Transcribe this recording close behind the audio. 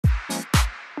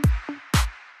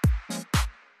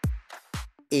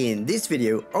In this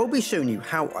video, I'll be showing you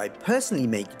how I personally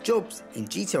make jobs in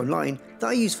GTA Online that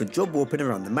I use for job warping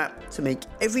around the map to make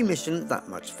every mission that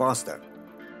much faster.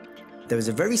 There is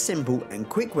a very simple and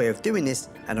quick way of doing this,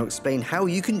 and I'll explain how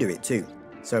you can do it too.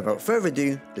 So without further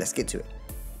ado, let's get to it.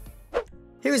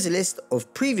 Here is a list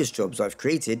of previous jobs I've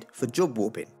created for job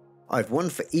warping. I have one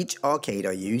for each arcade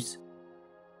I use,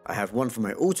 I have one for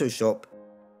my auto shop,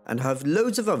 and I have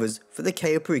loads of others for the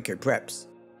Cayo Perico preps.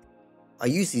 I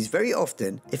use these very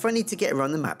often if I need to get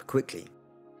around the map quickly.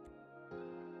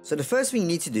 So the first thing you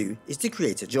need to do is to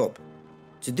create a job.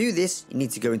 To do this, you need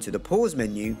to go into the pause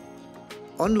menu,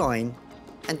 online,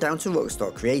 and down to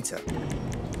Rockstar Creator.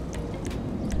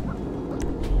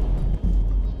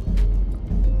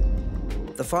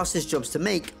 The fastest jobs to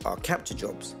make are capture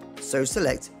jobs, so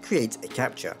select create a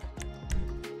capture,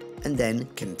 and then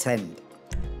contend.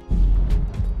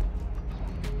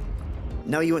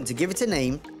 Now you want to give it a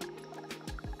name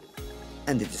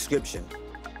and a description.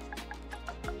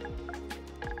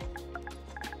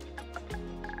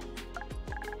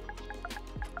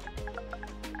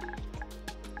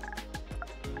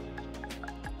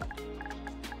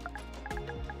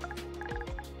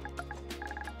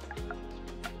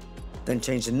 Then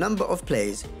change the number of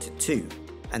players to 2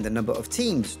 and the number of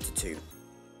teams to 2.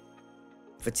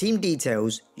 For team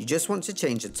details, you just want to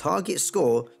change the target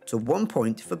score to 1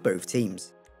 point for both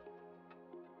teams.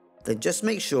 Then just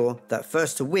make sure that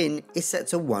first to win is set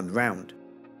to 1 round.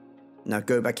 Now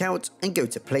go back out and go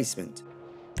to placement.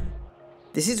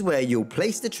 This is where you'll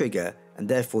place the trigger and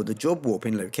therefore the job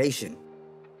warping location.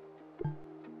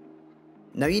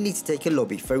 Now you need to take a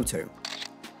lobby photo.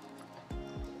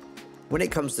 When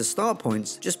it comes to start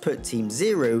points, just put Team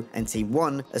 0 and Team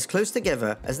 1 as close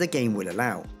together as the game will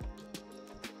allow.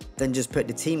 Then just put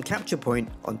the team capture point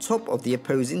on top of the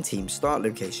opposing team's start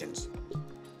locations.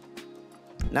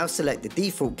 Now select the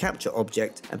default capture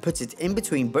object and put it in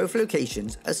between both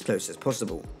locations as close as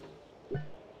possible.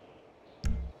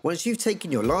 Once you've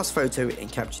taken your last photo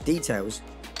and capture details,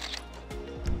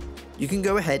 you can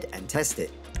go ahead and test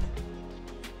it.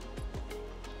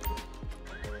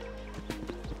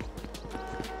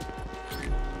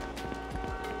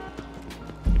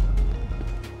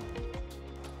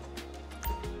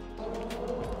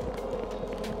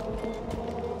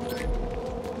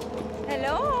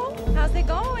 Hello, how's it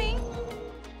going?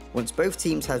 Once both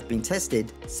teams have been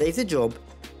tested, save the job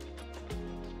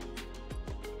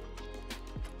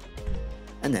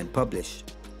and then publish.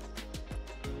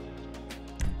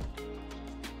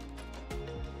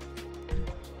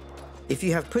 If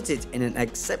you have put it in an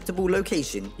acceptable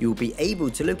location, you will be able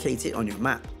to locate it on your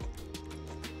map.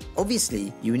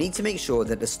 Obviously, you need to make sure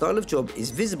that the style of job is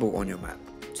visible on your map.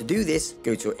 To do this,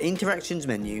 go to your Interactions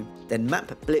menu, then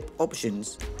Map Blip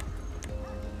Options,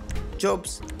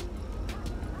 Jobs,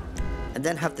 and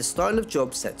then have the style of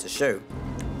job set to show.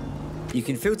 You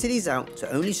can filter these out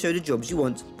to only show the jobs you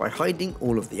want by hiding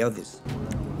all of the others.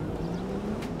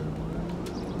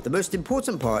 The most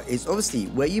important part is obviously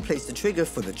where you place the trigger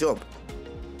for the job.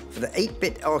 For the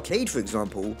 8-bit arcade, for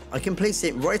example, I can place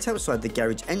it right outside the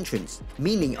garage entrance,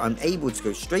 meaning I'm able to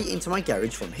go straight into my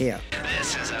garage from here.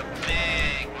 This is a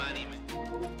big money.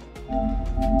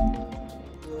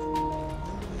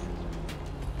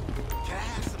 Can I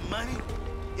have some money?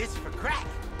 It's for crack.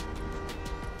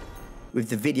 With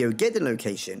the video getter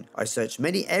location, I searched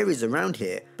many areas around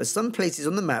here, but some places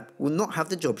on the map will not have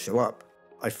the job show up.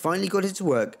 I finally got it to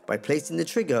work by placing the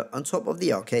trigger on top of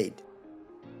the arcade.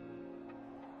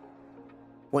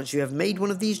 Once you have made one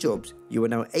of these jobs, you are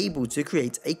now able to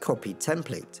create a copied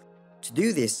template. To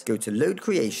do this, go to Load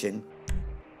Creation,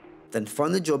 then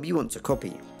find the job you want to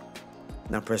copy.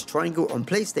 Now press triangle on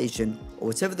PlayStation or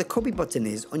whatever the copy button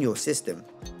is on your system.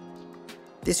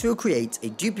 This will create a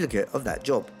duplicate of that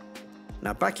job.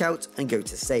 Now back out and go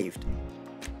to Saved.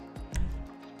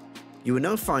 You will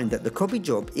now find that the copy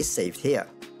job is saved here.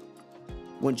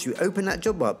 Once you open that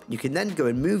job up, you can then go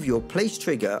and move your place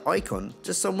trigger icon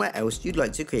to somewhere else you'd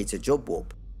like to create a job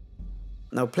warp.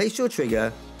 Now place your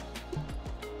trigger,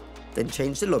 then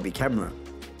change the lobby camera.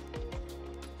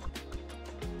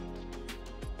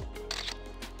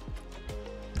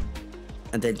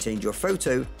 And then change your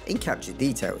photo and capture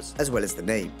details, as well as the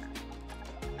name.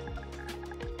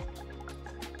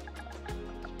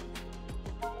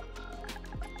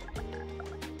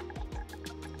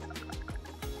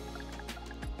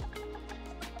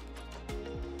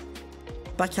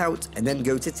 Back out and then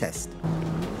go to test.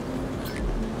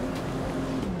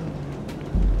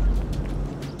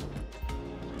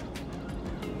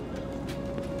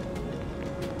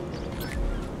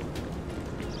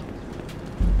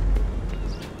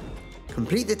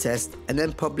 Complete the test and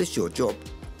then publish your job.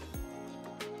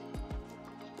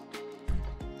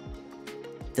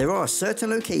 There are certain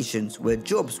locations where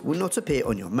jobs will not appear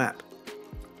on your map,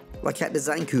 like at the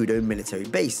Zancudo military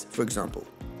base, for example.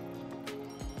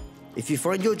 If you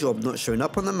find your job not showing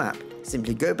up on the map,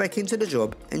 simply go back into the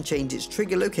job and change its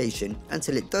trigger location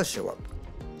until it does show up.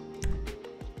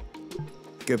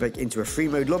 Go back into a free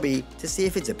mode lobby to see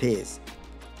if it appears.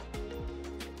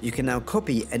 You can now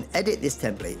copy and edit this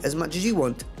template as much as you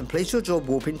want and place your job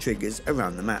warping triggers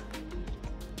around the map.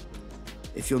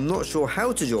 If you're not sure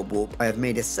how to job warp, I have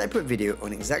made a separate video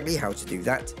on exactly how to do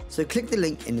that, so click the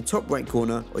link in the top right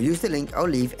corner or use the link I'll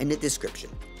leave in the description.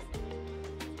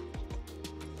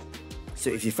 So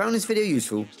if you found this video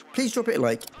useful, please drop it a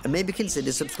like and maybe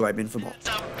consider subscribing for more. It's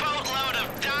a boatload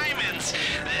of diamonds.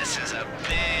 This is a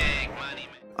big money.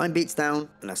 I'm BeatsDown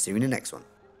and I'll see you in the next one.